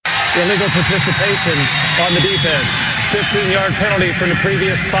illegal participation on the defense. 15-yard penalty from the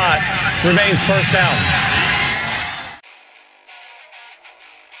previous spot. Remains first down.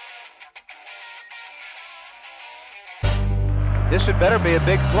 This had better be a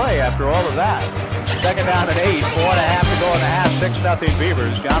big play after all of that. Second down and 8, 4.5 to go in the half, 6-0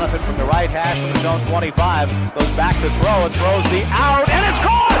 Beavers. Jonathan from the right hash from the zone 25 goes back to throw and throws the out, and it's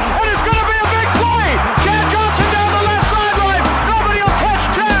caught, and it's going to be a big play. Chad Johnson down the left sideline. Nobody will catch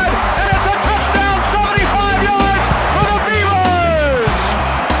Chad, and it's a touchdown, 75 yards for the Beavers.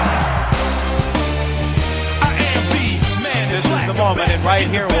 I am the man. This is the moment, and right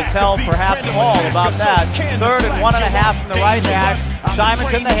here will tell perhaps all about that. 3rd and 1.5 from the right hash.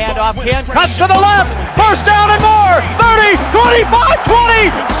 Simonson the handoff. Ken cuts to the left. First down and more. 30, 25, 20.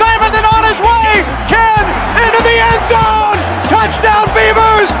 Simonson on his way. Ken into the end zone. Touchdown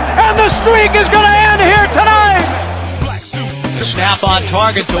Beavers, and the streak is going to end here tonight. The snap on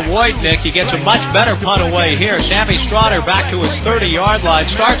target to Wojtnik. He gets a much better punt away here. Sammy Strawder back to his 30-yard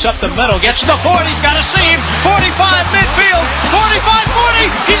line. Starts up the middle. Gets to the 40. He's got a seam. 45 midfield.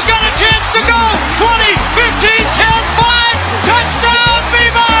 45-40. He's got a chance to go. 20, 15, 10, 5. Touchdown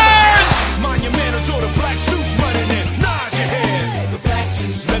Beavers! Monumentals or the black suits running in. Nod your head. The black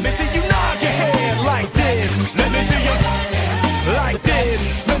suits. Let me see you nod your head like this. Let me see you like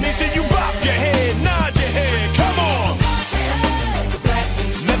this. Let me see you bop your head. Nod your head. Come on.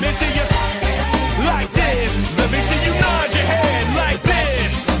 Let me see you like this. Let me see you nod your head like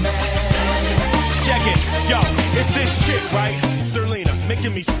this. Check it. Yo, it's this chick, right? Serlina,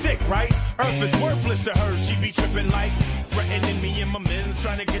 making me sick, right? Earth is worthless to her. She be tripping like threatening me and my men's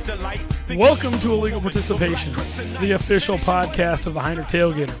trying to get the light. Welcome to Illegal Participation, the official podcast of the Heinrich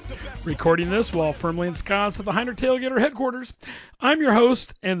Tailgater. Recording this while firmly ensconced at the Heinrich Tailgater headquarters. I'm your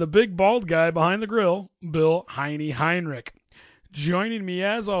host and the big bald guy behind the grill, Bill Heine Heinrich. Joining me,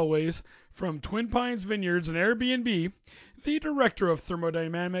 as always, from Twin Pines Vineyards and Airbnb, the director of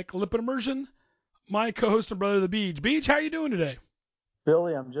thermodynamic lipid immersion, my co-host and brother, the Beach. Beach, how you doing today?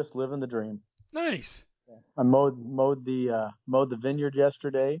 Billy, I'm just living the dream. Nice. I mowed the vineyard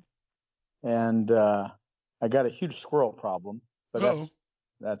yesterday, and I got a huge squirrel problem. But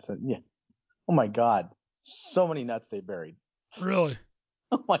that's it. Yeah. Oh my God, so many nuts they buried. Really?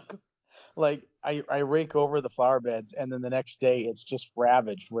 Oh my God. Like I rake over the flower beds, and then the next day it's just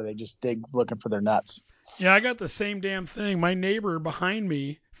ravaged where they just dig looking for their nuts. Yeah, I got the same damn thing. My neighbor behind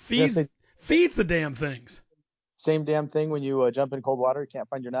me feeds the damn things. Same damn thing when you jump in cold water, you can't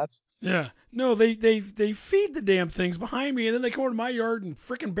find your nuts. Yeah. No, they feed the damn things behind me, and then they come over to my yard and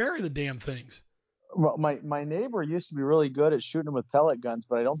frickin' bury the damn things. Well, my neighbor used to be really good at shooting them with pellet guns,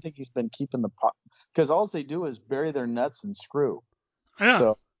 but I don't think he's been keeping the pot because all they do is bury their nuts and screw. Yeah.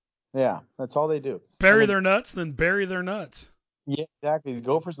 So, yeah, that's all they do. Bury their nuts, then bury their nuts. Yeah, exactly. The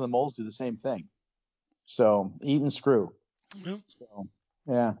gophers and the moles do the same thing. So eat and screw. Yep. So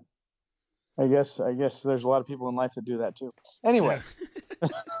yeah, I guess there's a lot of people in life that do that too. Anyway,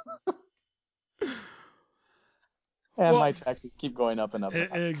 and my taxes keep going up and up.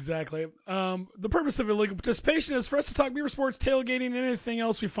 And up. Exactly. The purpose of illegal participation is for us to talk Beaver sports, tailgating, and anything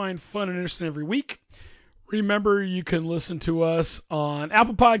else we find fun and interesting every week. Remember, you can listen to us on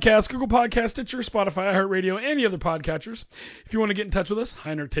Apple Podcasts, Google Podcasts, Stitcher, Spotify, iHeartRadio, any other podcatchers. If you want to get in touch with us,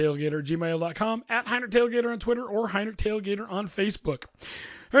 HeinrichTailgater@gmail.com, @HeinrichTailgater on Twitter, or HeinrichTailgater on Facebook.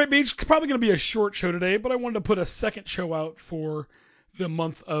 All right, Beach, probably going to be a short show today, but I wanted to put a second show out for the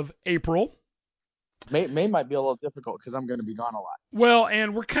month of April. May might be a little difficult because I'm going to be gone a lot. Well,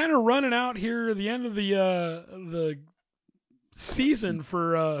 and we're kind of running out here at the end of the season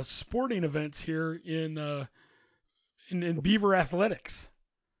for sporting events here in Beaver athletics.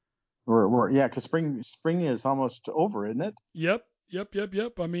 Because spring is almost over, isn't it? Yep.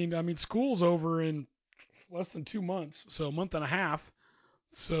 I mean, school's over in less than 2 months, so a month and a half.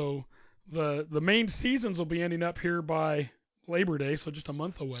 So the main seasons will be ending up here by Labor Day, so just a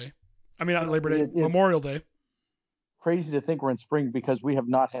month away. I mean, not Labor Day, Memorial Day. Crazy to think we're in spring because we have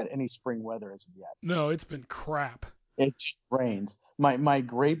not had any spring weather as of yet. No, it's been crap. It just rains. My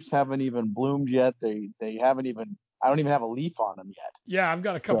grapes haven't even bloomed yet. They haven't even. I don't even have a leaf on them yet. Yeah, I've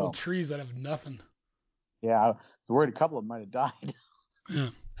got a couple of trees that have nothing. Yeah, I was worried a couple of them might have died. Yeah.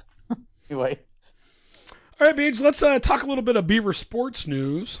 Anyway. All right, Beach, let's talk a little bit of Beaver sports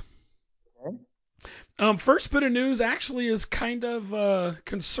news. Okay. First bit of news actually is kind of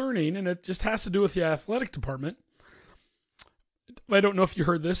concerning, and it just has to do with the athletic department. I don't know if you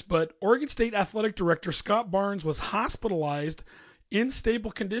heard this, but Oregon State Athletic Director Scott Barnes was hospitalized in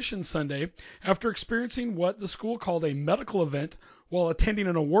stable condition Sunday after experiencing what the school called a medical event while attending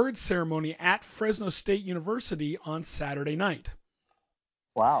an awards ceremony at Fresno State University on Saturday night.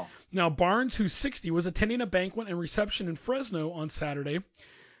 Wow. Now, Barnes, who's 60, was attending a banquet and reception in Fresno on Saturday.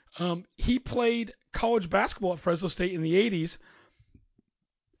 He played college basketball at Fresno State in the 80s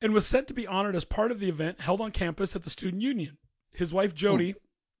and was set to be honored as part of the event held on campus at the Student Union. His wife, Jody,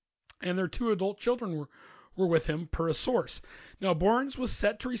 and their 2 adult children were with him, per a source. Now, Barnes was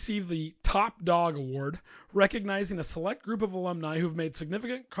set to receive the Top Dog Award, recognizing a select group of alumni who have made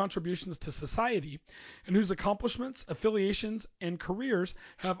significant contributions to society and whose accomplishments, affiliations, and careers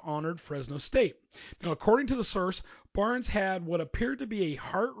have honored Fresno State. Now, according to the source, Barnes had what appeared to be a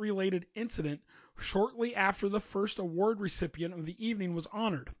heart-related incident shortly after the first award recipient of the evening was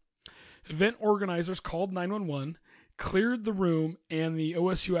honored. Event organizers called 911, cleared the room, and the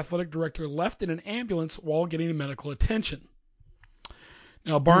OSU athletic director left in an ambulance while getting medical attention.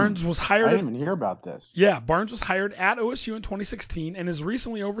 Now, Barnes was hired. I didn't even hear about this. Yeah, Barnes was hired at OSU in 2016 and has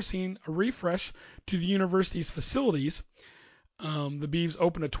recently overseen a refresh to the university's facilities. The Beavs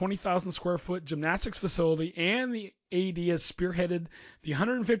opened a 20,000 square foot gymnastics facility, and the AD has spearheaded the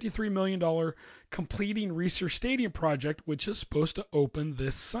 $153 million completing Reser Stadium project, which is supposed to open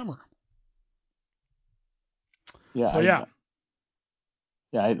this summer. Yeah. So,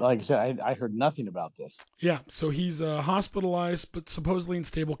 like I said, I heard nothing about this. Yeah, so he's hospitalized, but supposedly in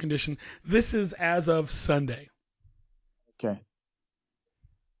stable condition. This is as of Sunday. Okay.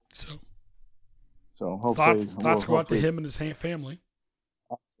 So hopefully, thoughts go out to him and his family.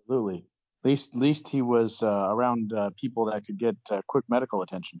 Absolutely. At least he was around people that could get quick medical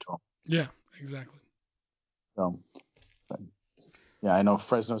attention to him. Yeah, exactly. So, yeah, I know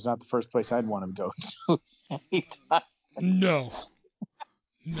Fresno's not the first place I'd want him to go to anytime. No,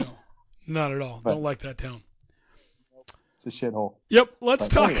 not at all. Don't like that town. It's a shithole. Yep, let's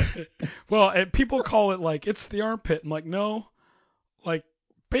talk. Anyway. Well, people call it like it's the armpit. I'm like, no, like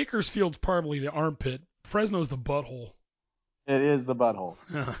Bakersfield's probably the armpit. Fresno's the butthole. It is the butthole.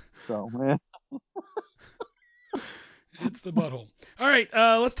 So, it's the butthole. All right,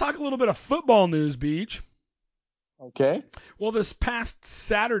 let's talk a little bit of football news, Beach. Okay. Well, this past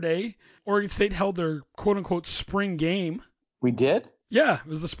Saturday, Oregon State held their quote-unquote spring game. We did? Yeah, it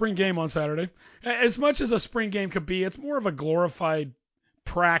was the spring game on Saturday. As much as a spring game could be, it's more of a glorified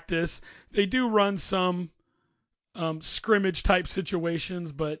practice. They do run some scrimmage type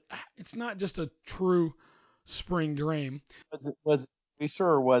situations, but it's not just a true spring game. Was it Reser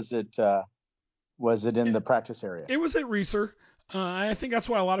or was it in the practice area? It was at Reser. I think that's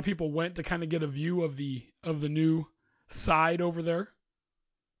why a lot of people went to kind of get a view of the new side over there.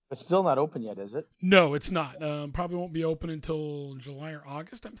 It's still not open yet, is it? No, it's not. Probably won't be open until July or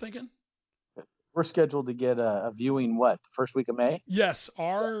August, I'm thinking. We're scheduled to get a viewing, the first week of May? Yes,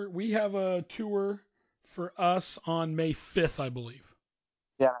 we have a tour for us on May 5th, I believe.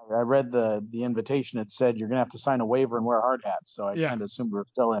 Yeah, I read the invitation. It said you're going to have to sign a waiver and wear a hard hat. So I kind of assumed we're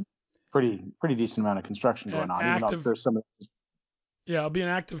still in pretty decent amount of construction going on. Even though there's some. Yeah, it'll be an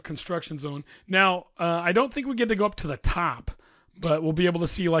active construction zone. Now, I don't think we get to go up to the top, but we'll be able to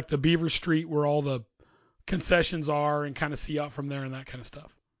see like the Beaver Street where all the concessions are and kind of see out from there and that kind of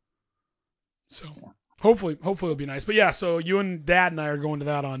stuff. So hopefully it'll be nice. But yeah, so you and Dad and I are going to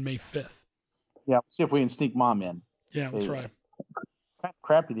that on May 5th. Yeah, see if we can sneak Mom in. Yeah, that's right.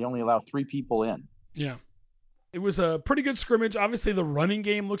 Crappy, they only allow 3 people in. Yeah. It was a pretty good scrimmage. Obviously, the running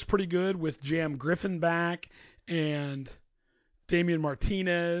game looks pretty good with Jam Griffin back and Damian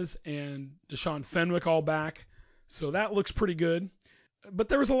Martinez and Deshaun Fenwick all back. So that looks pretty good. But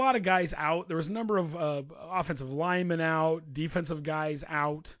there was a lot of guys out. There was a number of offensive linemen out, defensive guys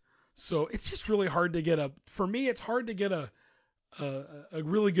out. So it's just really hard to get for me, it's hard to get a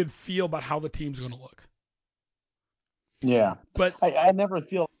really good feel about how the team's going to look. Yeah. But I never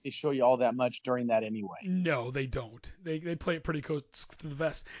feel they show you all that much during that anyway. No, they don't. They play it pretty close to the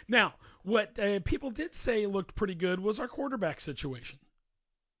vest. Now, what people did say looked pretty good was our quarterback situation.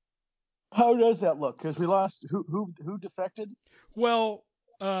 How does that look? Because we lost. Who defected? Well,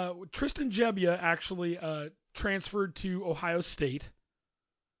 Tristan Gebbia actually transferred to Ohio State.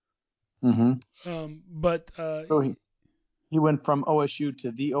 Mm-hmm. But so he went from OSU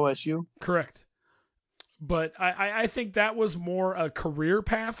to the OSU? Correct. But I think that was more a career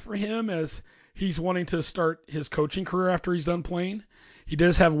path for him as he's wanting to start his coaching career after he's done playing. He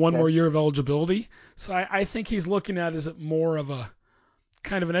does have one more year of eligibility. So I think he's looking at is it more of a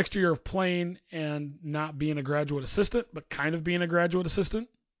kind of an extra year of playing and not being a graduate assistant, but kind of being a graduate assistant.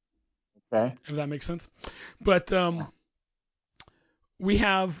 Okay. If that makes sense. But we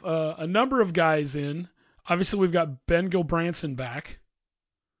have a number of guys in. Obviously, we've got Ben Gilbranson back.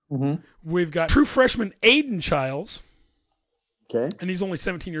 Mm-hmm. We've got true freshman Aiden Childs. Okay. And he's only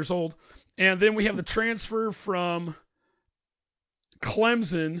 17 years old. And then we have the transfer from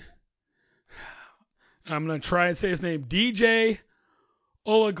Clemson. I'm going to try and say his name. DJ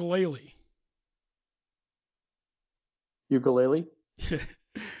Uiagalelei. Ukulele?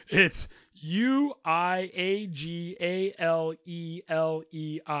 It's Uiagalelei.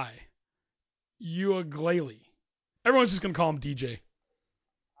 Uiagalelei. Everyone's just going to call him DJ.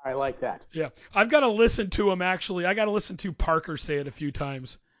 I like that. Yeah. I've got to listen to him, actually. I got to listen to Parker say it a few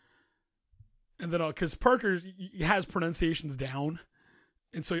times. And then, because Parker has pronunciations down.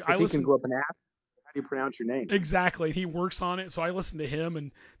 And so I listen. He can go up and ask, how do you pronounce your name? Exactly. He works on it. So I listened to him.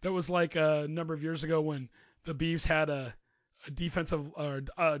 And that was like a number of years ago when the Beavs had a defensive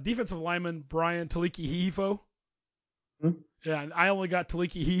lineman, Brian Taliki Hihifo. Yeah, and I only got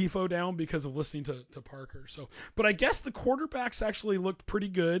Taliki Hihifo down because of listening to Parker. So, but I guess the quarterbacks actually looked pretty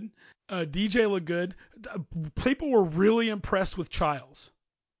good. DJ looked good. People were really impressed with Childs,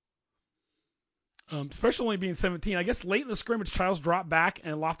 especially only being 17. I guess late in the scrimmage, Childs dropped back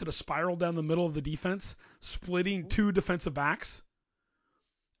and lofted a spiral down the middle of the defense, splitting two defensive backs.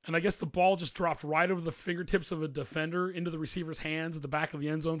 And I guess the ball just dropped right over the fingertips of a defender into the receiver's hands at the back of the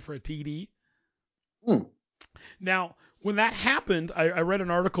end zone for a TD. Now, when that happened, I read an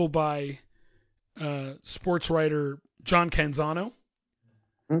article by sports writer John Canzano.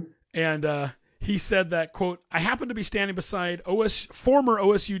 And he said that, quote, I happened to be standing beside former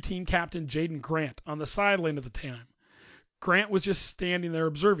OSU team captain Jaden Grant on the sideline at the time. Grant was just standing there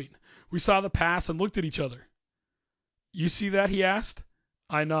observing. We saw the pass and looked at each other. You see that, he asked.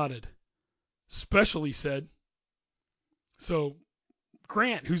 I nodded. Special, he said. So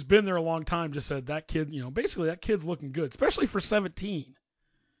Grant, who's been there a long time, just said that kid, basically that kid's looking good, especially for 17.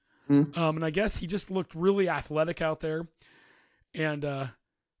 And I guess he just looked really athletic out there. And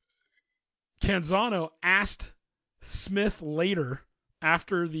Canzano asked Smith later,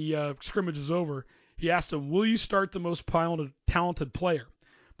 after the scrimmage was over, he asked him, will you start the most talented player?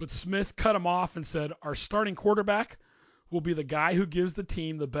 But Smith cut him off and said, our starting quarterback will be the guy who gives the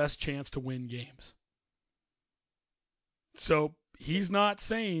team the best chance to win games. So he's not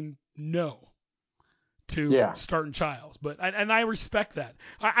saying no to starting Childs, but I respect that.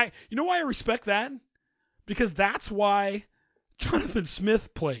 You know why I respect that? Because that's why Jonathan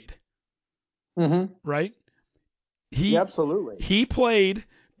Smith played. Right? Absolutely. He played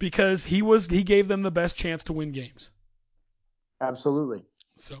because he gave them the best chance to win games. Absolutely.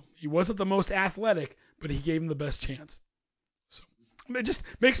 So he wasn't the most athletic, but he gave them the best chance. So it just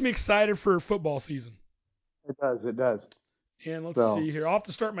makes me excited for football season. It does. It does. And let's see here. I'll have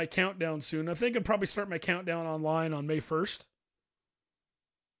to start my countdown soon. I think I'll probably start my countdown online on May 1st.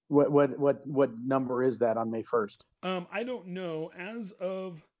 What number is that on May 1st? I don't know. As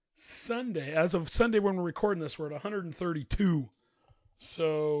of Sunday when we're recording this, we're at 132.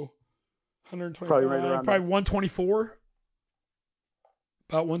 So 125, probably 124.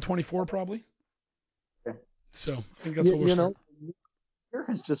 About 124 probably. Okay. So I think that's what we're starting. The year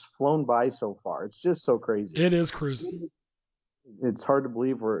has just flown by so far. It's just so crazy. It is cruising. It's hard to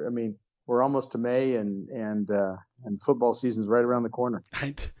believe we're almost to May and football season's right around the corner.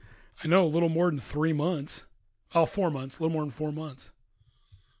 I know, a little more than 3 months. Oh, 4 months. A little more than 4 months.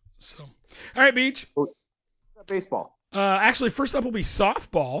 So, all right, Beach. Baseball. Actually, first up will be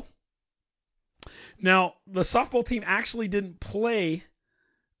softball. Now, the softball team actually didn't play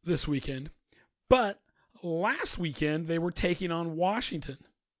this weekend, but last weekend they were taking on Washington.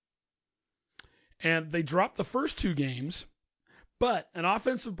 And they dropped the first two games, but an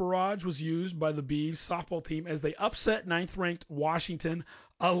offensive barrage was used by the Beavs softball team as they upset ninth-ranked Washington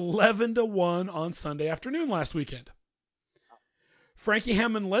 11-1 on Sunday afternoon last weekend. Frankie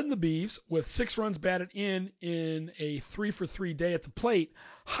Hammond led the Beavs with 6 runs batted in a 3-for-3 day at the plate,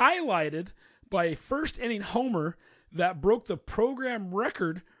 highlighted by a first-inning homer that broke the program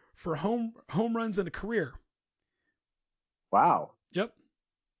record for home runs in a career. Wow. Yep.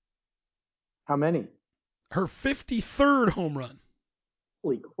 How many? Her 53rd home run.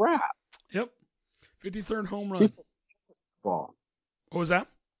 Holy crap. Yep. 53rd home run. Ball. What was that?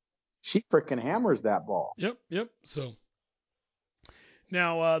 She freaking hammers that ball. Yep. So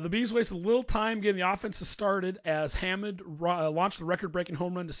now the Beavs wasted a little time getting the offense started as Hammond launched the record-breaking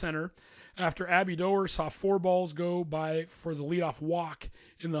home run to center after Abby Doer saw 4 balls go by for the leadoff walk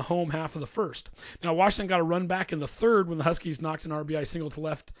in the home half of the first. Now Washington got a run back in the third when the Huskies knocked an RBI single to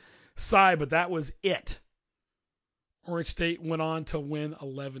left side, but that was it. Orange State went on to win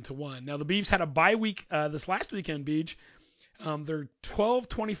 11-1. Now the Beavs had a bye week this last weekend, Beach. They're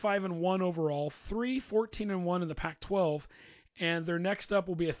 12-25-1 overall, 3-14-1 in the Pac-12, and their next up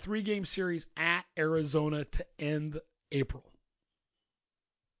will be a 3-game series at Arizona to end April.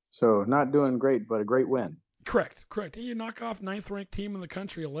 So not doing great, but a great win. Correct. You knock off 9th-ranked team in the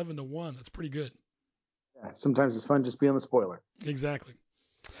country 11-1. That's pretty good. Yeah, sometimes it's fun just being the spoiler. Exactly.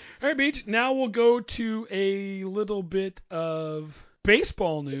 All right, Beach. Now we'll go to a little bit of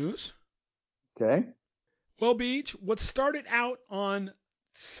baseball news. Okay. Well, Beach, what started out on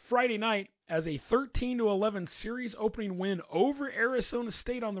Friday night as a 13-11 series opening win over Arizona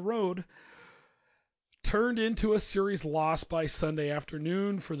State on the road turned into a series loss by Sunday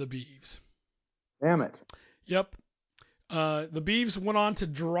afternoon for the Beavs. Damn it. Yep. The Beavs went on to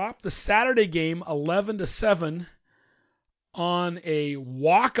drop the Saturday game 11-7 on a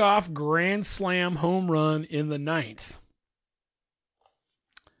walk-off grand slam home run in the 9th.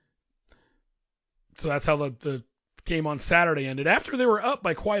 So that's how the game on Saturday ended. After they were up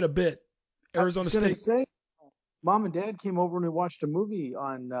by quite a bit, Arizona State. I was going to say, Mom and Dad came over and we watched a movie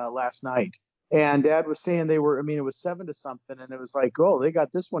on last night. And Dad was saying it was 7-something. And it was like, oh, they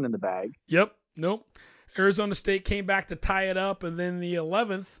got this one in the bag. Yep. Nope. Arizona State came back to tie it up. And then the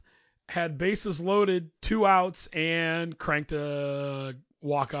 11th had bases loaded, 2 outs, and cranked a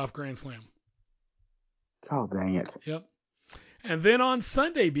walk-off grand slam. Oh, dang it. Yep. And then on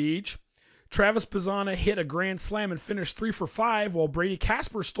Sunday, Beach, Travis Bazzana hit a grand slam and finished 3 for 5, while Brady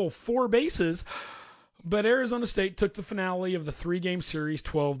Casper stole 4 bases. But Arizona State took the finale of the 3-game series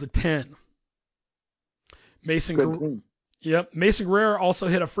 12-10. Mason Guerrero also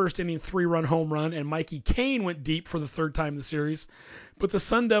hit a first-inning 3-run home run, and Mikey Kane went deep for the 3rd time in the series. But the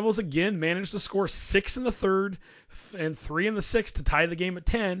Sun Devils again managed to score 6 in the 3rd and 3 in the 6th to tie the game at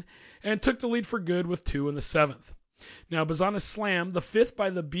 10, and took the lead for good with 2 in the 7th. Now, Bazzana's slam, the 5th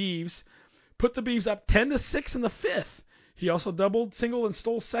by the Beavs, put the Beavs up 10-6 in the 5th. He also doubled, singled, and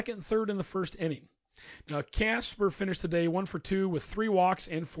stole 2nd and 3rd in the 1st inning. Now, Casper finished the day 1 for 2 with 3 walks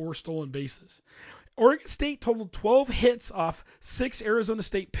and 4 stolen bases. Oregon State totaled 12 hits off 6 Arizona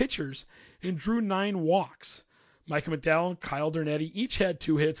State pitchers and drew 9 walks. Micah McDowell and Kyle Dernetti each had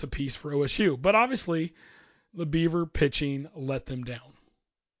 2 hits apiece for OSU, but obviously the Beaver pitching let them down.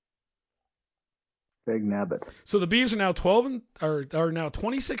 Big nabbit. So the Beavs are now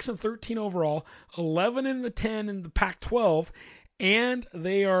 26-13 overall, 11 in the 10 in the Pac-12, and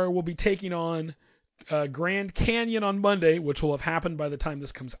they will be taking on Grand Canyon on Monday, which will have happened by the time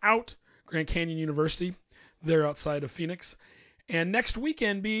this comes out. Grand Canyon University, they're outside of Phoenix. And next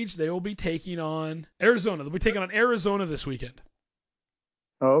weekend, Beach, they will be taking on Arizona. They'll be taking on Arizona this weekend.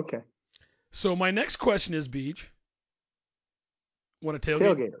 Oh, okay. So my next question is, Beach, want to tailgate?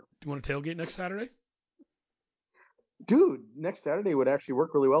 Tailgater. Do you want to tailgate next Saturday? Dude, next Saturday would actually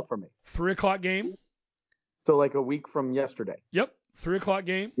work really well for me. 3 o'clock game? So like a week from yesterday. Yep, 3 o'clock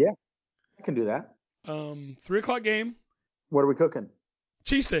game. Yeah, I can do that. 3 o'clock game. What are we cooking?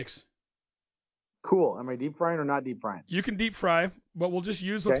 Cheesesteaks. Cool. Am I deep frying or not deep frying? You can deep fry, but we'll just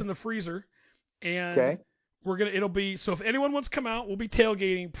use what's in the freezer. And it'll be, so if anyone wants to come out, we'll be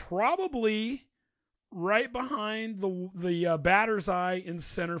tailgating probably right behind the batter's eye in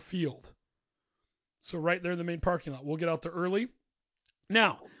center field. So right there in the main parking lot. We'll get out there early.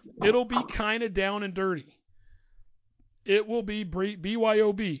 Now, it'll be kind of down and dirty. It will be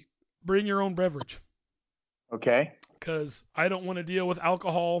BYOB. Bring your own beverage. Okay. Because I don't want to deal with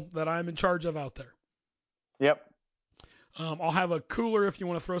alcohol that I'm in charge of out there. Yep. I'll have a cooler if you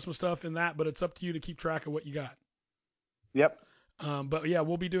want to throw some stuff in that, but it's up to you to keep track of what you got. Yep. But yeah,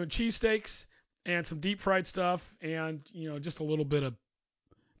 we'll be doing cheesesteaks and some deep fried stuff and, just a little bit of,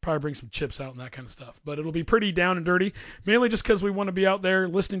 probably bring some chips out and that kind of stuff. But it'll be pretty down and dirty, mainly just because we want to be out there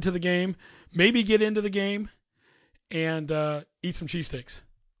listening to the game, maybe get into the game, and eat some cheesesteaks.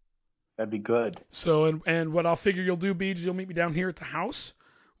 That'd be good. So, and what I'll figure you'll do, Beej, is you'll meet me down here at the house.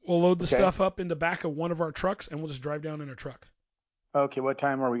 We'll load the stuff up in the back of one of our trucks, and we'll just drive down in a truck. Okay, what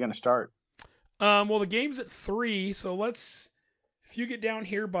time are we going to start? Well, the game's at 3, so if you get down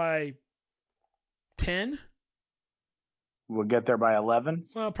here by 10. We'll get there by 11?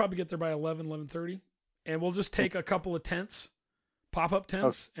 Well, I'll probably get there by 11, 11:30. And we'll just take a couple of tents, pop-up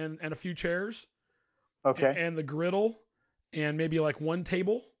tents, and a few chairs. Okay. And the griddle, and maybe like one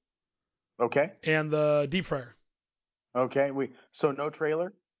table. Okay. And the deep fryer. Okay. So no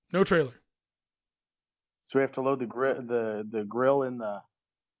trailer? No trailer. So we have to load the grill in the...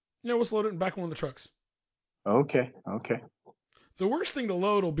 No, let's load it in back of one of the trucks. Okay. The worst thing to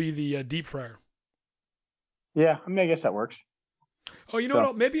load will be the deep fryer. Yeah, I guess that works. Oh, you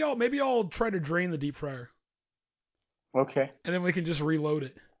know what? Maybe I'll try to drain the deep fryer. Okay. And then we can just reload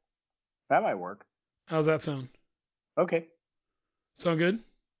it. That might work. How's that sound? Okay. Sound good?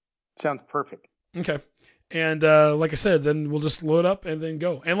 Sounds perfect. Okay. And like I said, then we'll just load up and then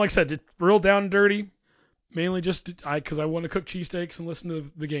go. And like I said, real down and dirty. Mainly just because I want to cook cheesesteaks and listen to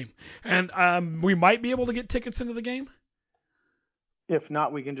the game. And we might be able to get tickets into the game. If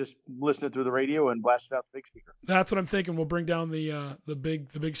not, we can just listen it through the radio and blast it out the big speaker. That's what I'm thinking. We'll bring down the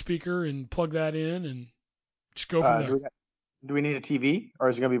big speaker and plug that in and just go from there. Do we need a TV, or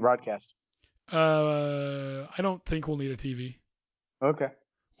is it going to be broadcast? I don't think we'll need a TV. Okay.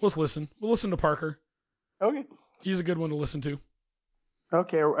 We'll just listen. We'll listen to Parker. Okay. He's a good one to listen to.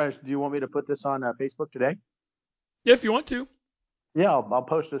 Okay. Do you want me to put this on Facebook today? If you want to. Yeah, I'll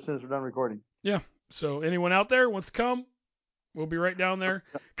post it as soon as we're done recording. Yeah. So anyone out there wants to come, we'll be right down there.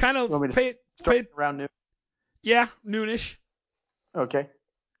 Kind of pay around noon. Yeah, noonish. Okay.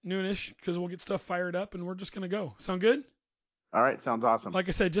 Noonish, because we'll get stuff fired up and we're just gonna go. Sound good? All right, sounds awesome. Like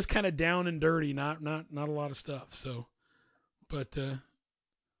I said, just kind of down and dirty, not a lot of stuff. So, but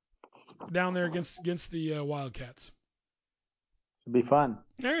down there against the Wildcats. It'll be fun.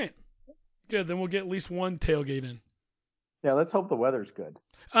 All right, good. Then we'll get at least one tailgate in. Yeah, let's hope the weather's good.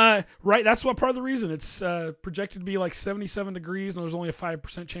 Right, that's what part of the reason. It's projected to be like 77 degrees, and there's only a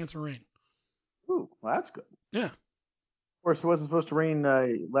 5% chance of rain. Ooh, well, that's good. Yeah. Of course, it wasn't supposed to rain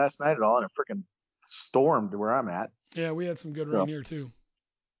last night at all, and it freaking stormed where I'm at. Yeah, we had some good rain here too.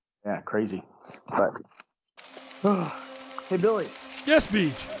 Yeah, crazy. But hey, Billy. Yes,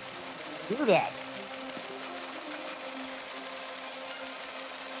 Beach. Hear that?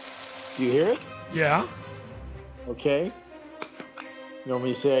 Do you hear it? Yeah. Okay. You want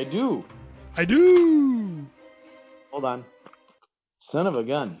me to say I do? I do. Hold on. Son of a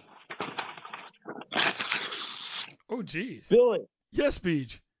gun. Oh, geez. Billy. Yes,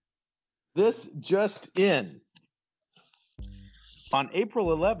 Beach. This just in. On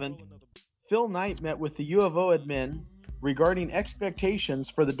April 11th, Phil Knight met with the U of O admin regarding expectations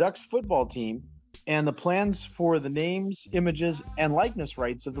for the Ducks football team and the plans for the names, images, and likeness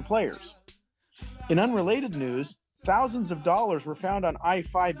rights of the players. In unrelated news, thousands of dollars were found on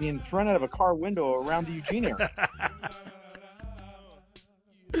I-5 being thrown out of a car window around the Eugene area.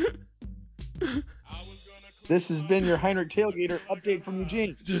 This has been your Heinrich Tailgater update from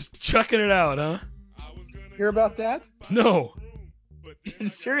Eugene. Just chucking it out, huh? Hear about that? No.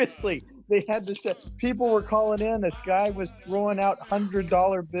 Seriously, they had this. People were calling in. This guy was throwing out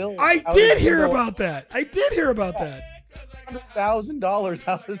 $100 bills. I did hear about that. $100,000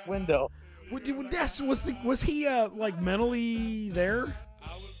 out his window. Was he like mentally there?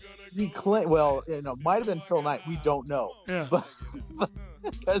 He claimed. Well, might have been Phil Knight. We don't know. Yeah. But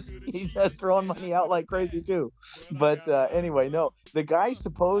because he's throwing money out like crazy too. But anyway, no. The guy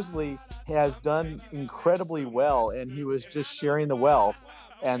supposedly has done incredibly well, and he was just sharing the wealth.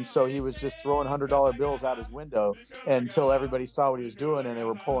 And so he was just throwing $100 bills out his window until everybody saw what he was doing, and they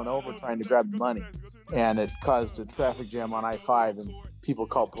were pulling over trying to grab the money. And it caused a traffic jam on I-5, and people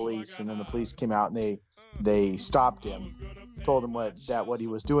called police, and then the police came out and they stopped him, told him what he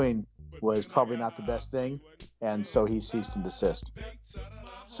was doing was probably not the best thing, and so he ceased and desist.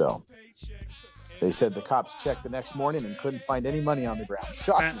 So they said the cops checked the next morning and couldn't find any money on the ground.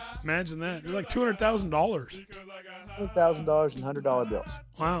 Shocking. Imagine that. They're like $200,000. $200,000 in $100 bills.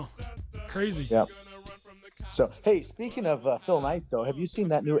 Wow. Crazy. Yep. So, hey, speaking of Phil Knight, though, have you seen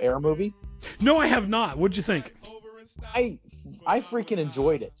that new Air movie? No, I have not. What'd you think? I freaking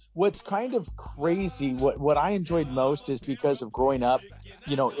enjoyed it. What's kind of crazy, what I enjoyed most is because of growing up,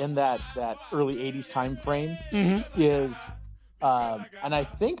 in that early 80s time frame, is and I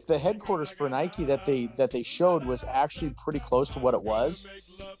think the headquarters for Nike that they showed was actually pretty close to what it was.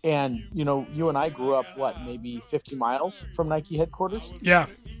 And you and I grew up maybe 50 miles from Nike headquarters? Yeah.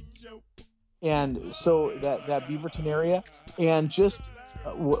 And so that Beaverton area, and just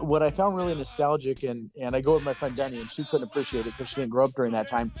what I found really nostalgic, and I go with my friend Denny, and she couldn't appreciate it because she didn't grow up during that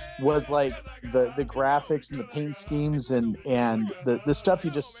time, was like the graphics and the paint schemes and the stuff you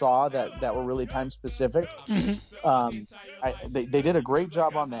just saw that were really time specific. They did a great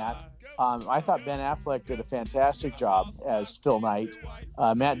job on that. I thought Ben Affleck did a fantastic job as Phil Knight.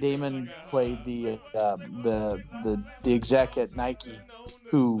 Matt Damon played the exec at Nike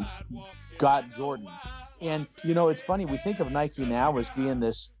who got Jordan. And it's funny, we think of Nike now as being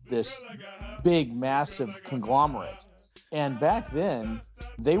this big, massive conglomerate, and back then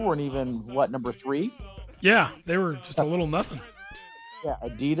they weren't even number 3. Yeah, they were just a little nothing. Yeah,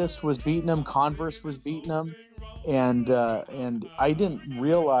 Adidas was beating them, Converse was beating them, and I didn't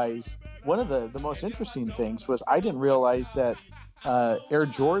realize, one of the most interesting things was I didn't realize that Air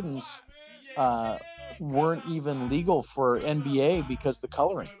Jordans weren't even legal for NBA because of the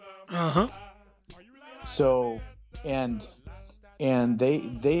coloring. So and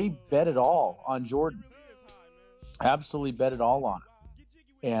they bet it all on Jordan. Absolutely bet it all on it.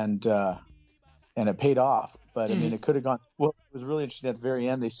 And and it paid off. But I mean, it could have gone. Well, it was really interesting at the very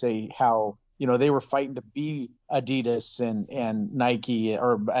end. They say how they were fighting to be Adidas and Nike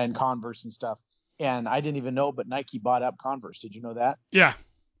and Converse and stuff. And I didn't even know, but Nike bought up Converse. Did you know that? Yeah.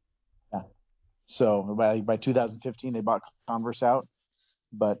 Yeah. So by 2015, they bought Converse out.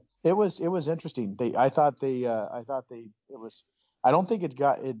 But it was interesting. I don't think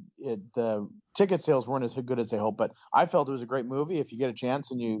the ticket sales weren't as good as they hoped, but I felt it was a great movie. If you get a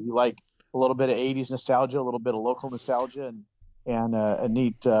chance and you like a little bit of 80s nostalgia, a little bit of local nostalgia, and a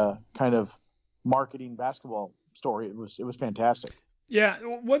neat kind of marketing basketball story, it was fantastic. Yeah,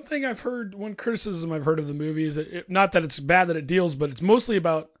 one criticism I've heard of the movie is not that it's bad that it deals, but it's mostly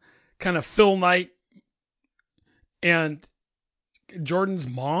about kind of Phil Knight and Jordan's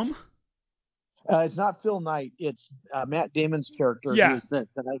mom. It's not Phil Knight. It's Matt Damon's character, Yeah, who is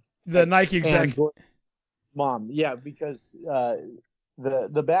the Nike exec. And mom. Yeah, because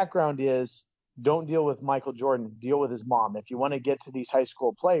the background is don't deal with Michael Jordan, deal with his mom. If you want to get to these high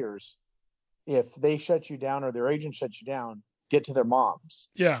school players, if they shut you down or their agent shuts you down, get to their moms.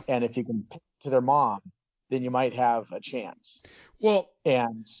 Yeah. And if you can pick to their mom, then you might have a chance. Well,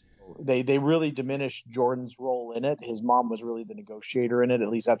 and they really diminished Jordan's role in it. His mom was really the negotiator in it, at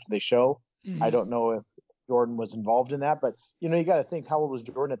least that's what they show. Mm-hmm. I don't know if Jordan was involved in that, but you got to think, how old was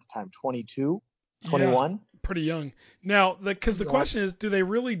Jordan at the time? 22, 21? Yeah, pretty young. Now, because the question is, do they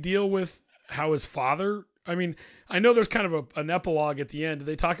really deal with how his father? I mean, I know there's kind of an epilogue at the end. Do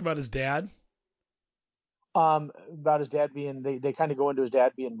they talk about his dad? About his dad being, they kind of go into his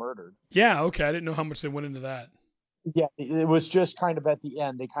dad being murdered. Yeah, okay. I didn't know how much they went into that. Yeah, it was just kind of at the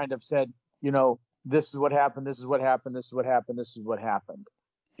end. They kind of said, this is what happened, this is what happened, this is what happened, this is what happened.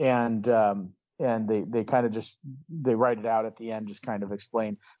 And they kind of just, they write it out at the end, just kind of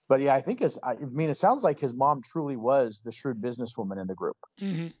explain. But yeah, I think it sounds like his mom truly was the shrewd businesswoman in the group.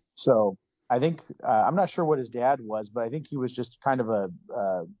 Mm-hmm. So I think, I'm not sure what his dad was, but I think he was just kind of a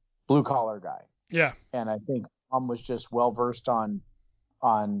blue collar guy. Yeah. And I think mom was just well versed on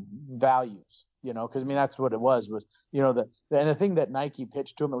values, because I mean, that's what it was, and the thing that Nike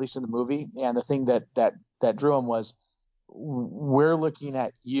pitched to him, at least in the movie, and the thing that drew him was, we're looking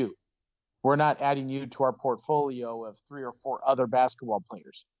at you. We're not adding you to our portfolio of 3 or 4 other basketball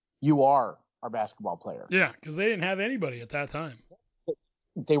players. You are our basketball player. Yeah, because they didn't have anybody at that time.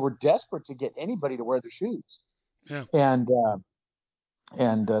 They were desperate to get anybody to wear their shoes. Yeah. So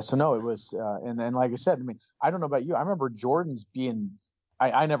no, it was, and then like I said, I mean, I don't know about you. I remember Jordans being,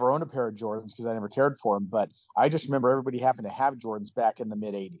 I never owned a pair of Jordans because I never cared for them, but I just remember everybody having to have Jordans back in the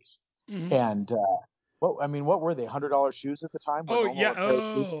mid '80s. Mm-hmm. And what were they? $100 shoes at the time? Oh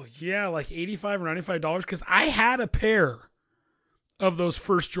yeah, like $85 or $95. Because I had a pair of those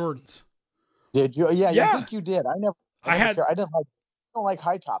first Jordans. Did you? Yeah, I think you did. I don't like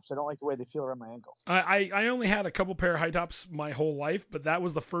high tops. I don't like the way they feel around my ankles. I only had a couple pair of high tops my whole life, but that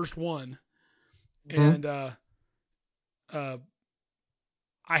was the first one. Mm-hmm. And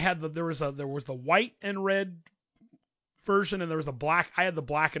I had there was the white and red version, and there was the black. I had the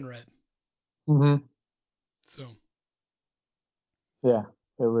black and red. Mm-hmm. So. Yeah,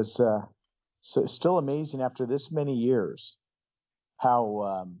 it was so still amazing after this many years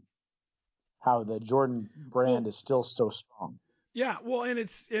how the Jordan brand is still so strong. Yeah, well, and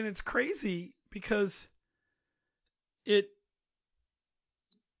it's crazy because they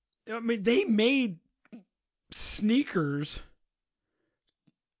made sneakers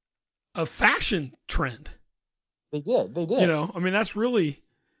a fashion trend. They did. I mean, that's really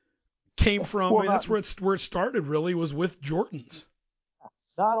came from. Well, that's where it started. Really, was with Jordans.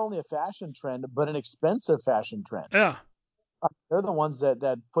 Not only a fashion trend, but an expensive fashion trend. Yeah. They're the ones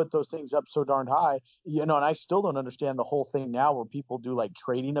that put those things up so darn high, and I still don't understand the whole thing now where people do like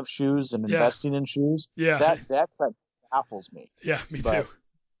trading of shoes and investing in shoes. Yeah. That baffles me. Yeah, me too.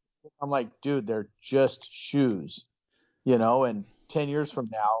 I'm like, dude, they're just shoes, and 10 years from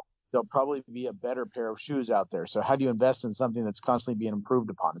now, there'll probably be a better pair of shoes out there. So how do you invest in something that's constantly being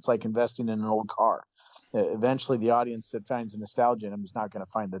improved upon? It's like investing in an old car. Eventually, the audience that finds the nostalgia in them is not going to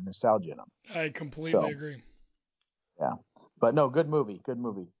find the nostalgia in them. I completely agree. Yeah. But no, good movie.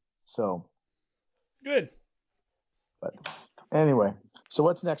 So. Good. But anyway, so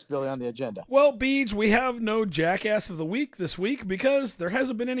what's next, Billy, on the agenda? Well, Beej, we have no Jackass of the Week this week because there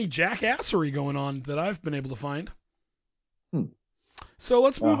hasn't been any jackassery going on that I've been able to find. So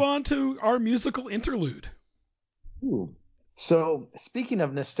let's move on to our musical interlude. Ooh. So speaking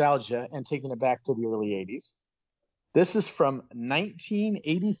of nostalgia and taking it back to the early 80s, this is from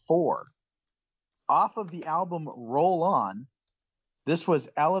 1984. Off of the album Roll On, this was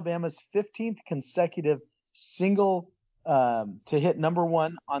Alabama's 15th consecutive single to hit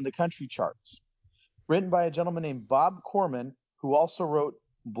 #1 on the country charts. written by a gentleman named Bob Corman, who also wrote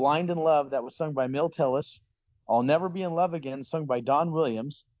Blind in Love, that was sung by Mill Tillis, I'll Never Be in Love Again, sung by Don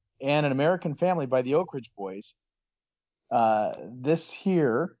Williams, and An American Family by the Oak Ridge Boys. This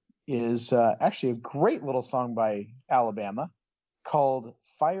here is actually a great little song by Alabama called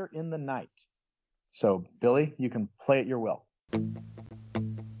Fire in the Night. So, Billy, you can play at your will.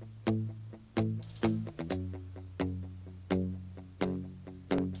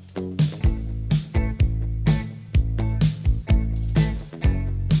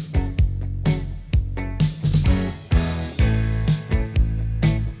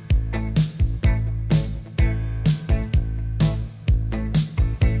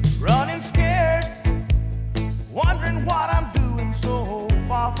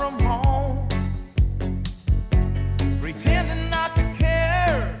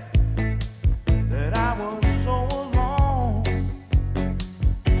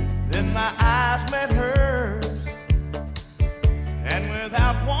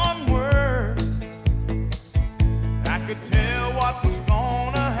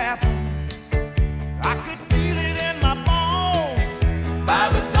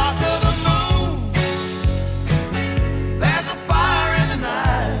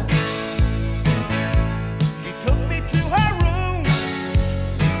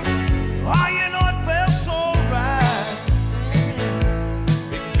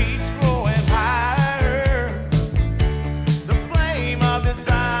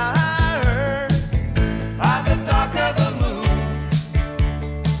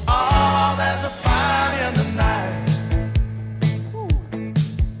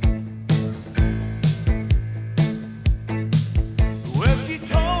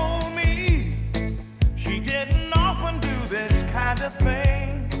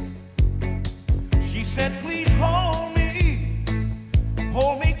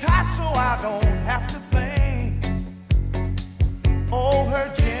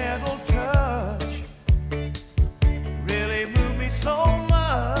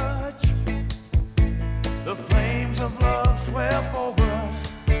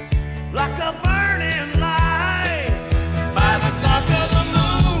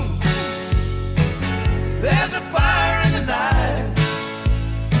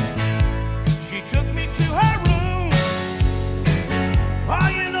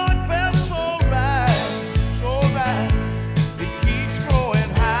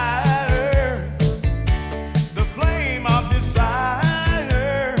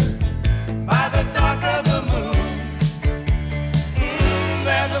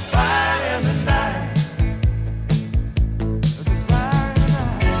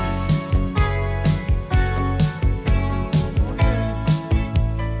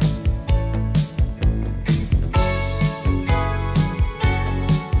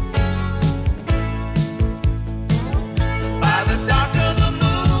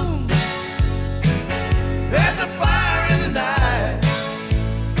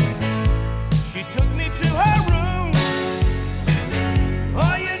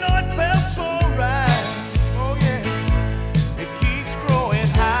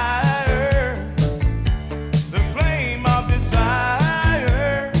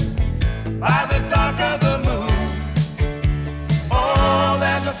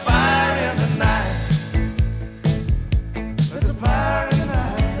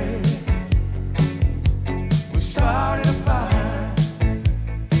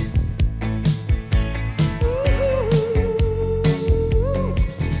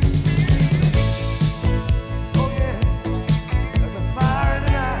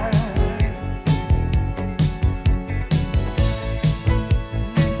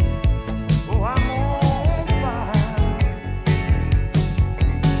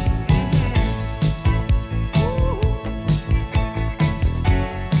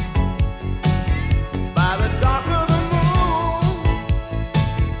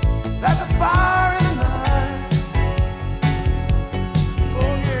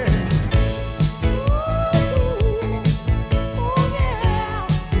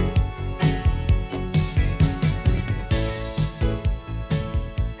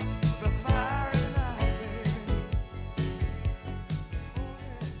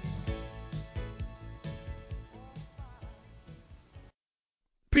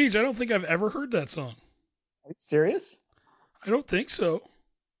 Peach, I don't think I've ever heard that song. Are you serious? I don't think so.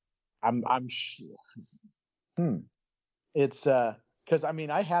 I'm sure. It's because I mean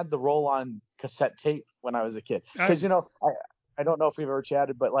I had the roll-on cassette tape when I was a kid. Because I don't know if we've ever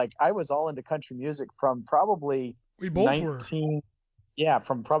chatted, but like I was all into country music from probably we both were.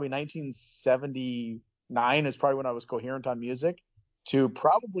 From probably 1979 is probably when I was coherent on music to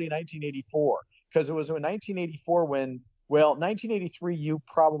probably 1984. because it was in 1984 1983 you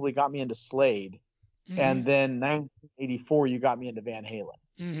probably got me into Slade, and then 1984 you got me into Van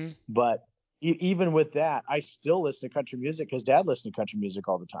Halen. But even with that, I still listen to country music because Dad listened to country music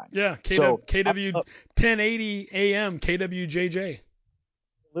all the time. Yeah, KW 1080 AM, KWJJ.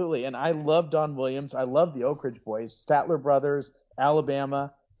 Absolutely, and I love Don Williams. I love the Oak Ridge Boys, Statler Brothers,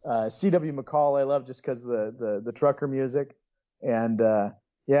 Alabama, C.W. McCall. I love just because the trucker music, and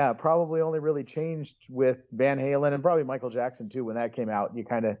probably only really changed with Van Halen and probably Michael Jackson too. When that came out, you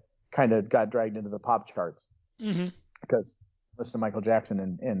kind of got dragged into the pop charts because listen to Michael Jackson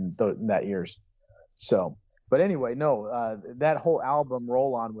in that years. So, but anyway, no, that whole album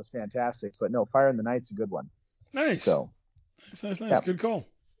Roll On was fantastic. But no, Fire in the Night's a good one. Nice. So, nice. Yep. Good call.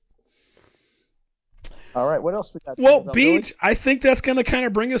 All right, what else we got? Well, Beach, I think that's going to kind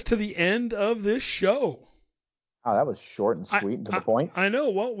of bring us to the end of this show. Oh, that was short and sweet and to the point. I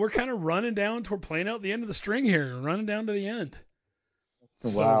know. Well, we're kind of running down. We're playing out the end of the string here, running down to the end.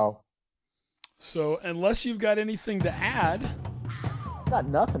 Wow. So unless you've got anything to add. Got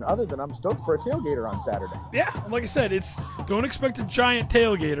nothing other than I'm stoked for a tailgater on Saturday. Yeah, like I said, don't expect a giant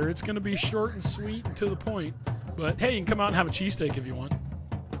tailgater. It's going to be short and sweet and to the point. But hey, you can come out and have a cheesesteak if you want.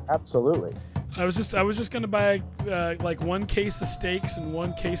 Absolutely. I was just going to buy like 1 case of steaks and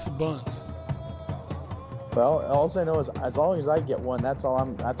 1 case of buns. Well, all I know is as long as I get one, that's all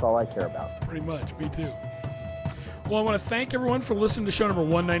I care about. Pretty much, me too. Well, I want to thank everyone for listening to show number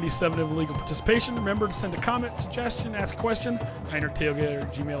 197 of Legal Participation. Remember to send a comment, suggestion, ask a question,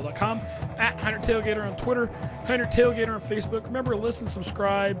 HeinerTailgater@gmail.com, @HeinerTailgater on Twitter, HeinerTailgater on Facebook. Remember to listen,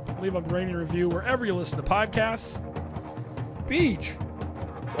 subscribe, leave a rating and review wherever you listen to podcasts. Beach.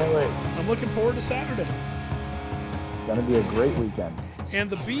 I'm looking forward to Saturday. It's going to be a great weekend. And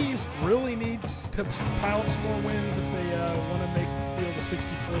the Beavs really need to pile up some more wins if they want to make the field the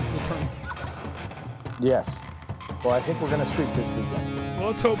 64th in the tournament. Yes. Well, I think we're going to sweep this weekend. Well,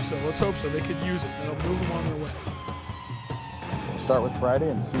 let's hope so. They could use it. That'll move them on their way. We'll start with Friday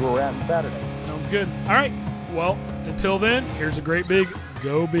and see where we're at on Saturday. Sounds good. All right. Well, until then, here's a great big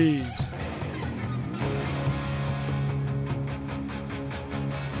Go Beavs.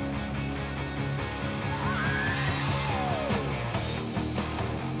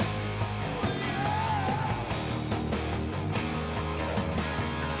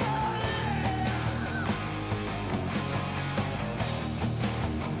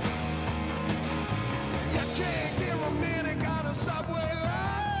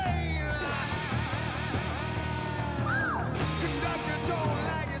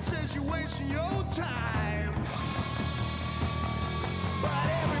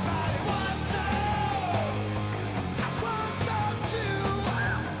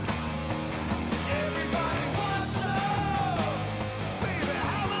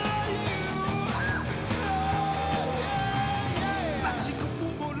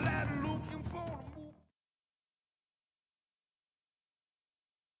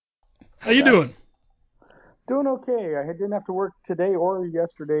 How you doing? Doing okay. I didn't have to work today or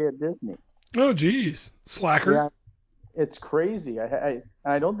yesterday at Disney. Oh, geez. Slacker. Yeah, it's crazy. I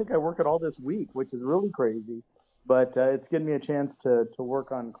don't think I work at all this week, which is really crazy. But it's giving me a chance to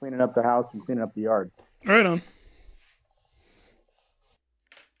work on cleaning up the house and cleaning up the yard. Right on.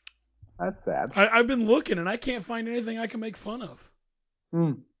 That's sad. I've been looking, and I can't find anything I can make fun of.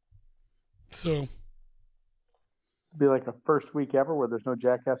 So. It'd be like a first week ever where there's no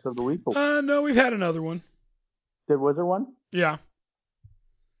Jackass of the Week. No, we've had another one. Was there one? Yeah.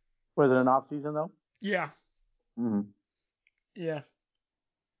 Was it an off season though? Yeah. Yeah.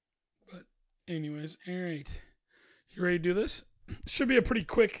 But anyways, all right. You ready to do this? Should be a pretty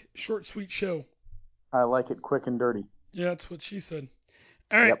quick, short, sweet show. I like it quick and dirty. Yeah, that's what she said.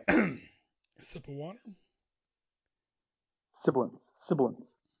 All right. Yep. Sip of water.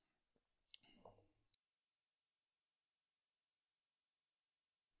 Sibilance.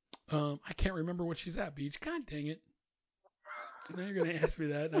 I can't remember what she's at, Beach. God dang it. So now you're going to ask me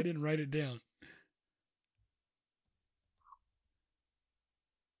that, and I didn't write it down.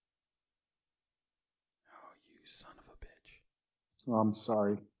 Oh, you son of a bitch. Oh, I'm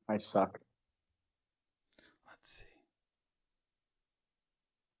sorry. I suck. Let's see.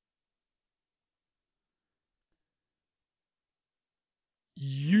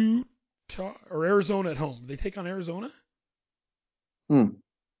 Utah or Arizona at home. They take on Arizona?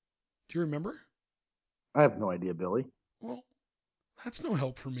 Do you remember? I have no idea, Billy. Well, that's no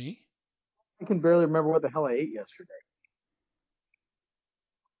help for me. I can barely remember what the hell I ate yesterday.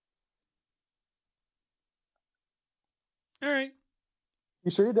 All right.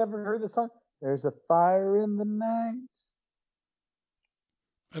 You sure you'd ever heard the song? There's a fire in the night.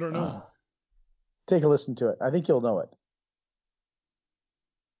 I don't know. Take a listen to it. I think you'll know it.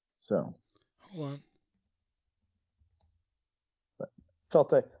 So. Hold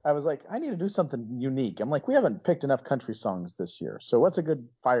on. I was like, I need to do something unique. I'm like, we haven't picked enough country songs this year. So what's a good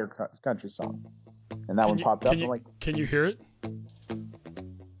fire country song? And that one popped up. I'm like, can you hear it?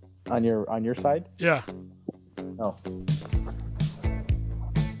 On your side? Yeah. Oh.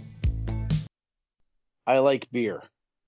 I like beer.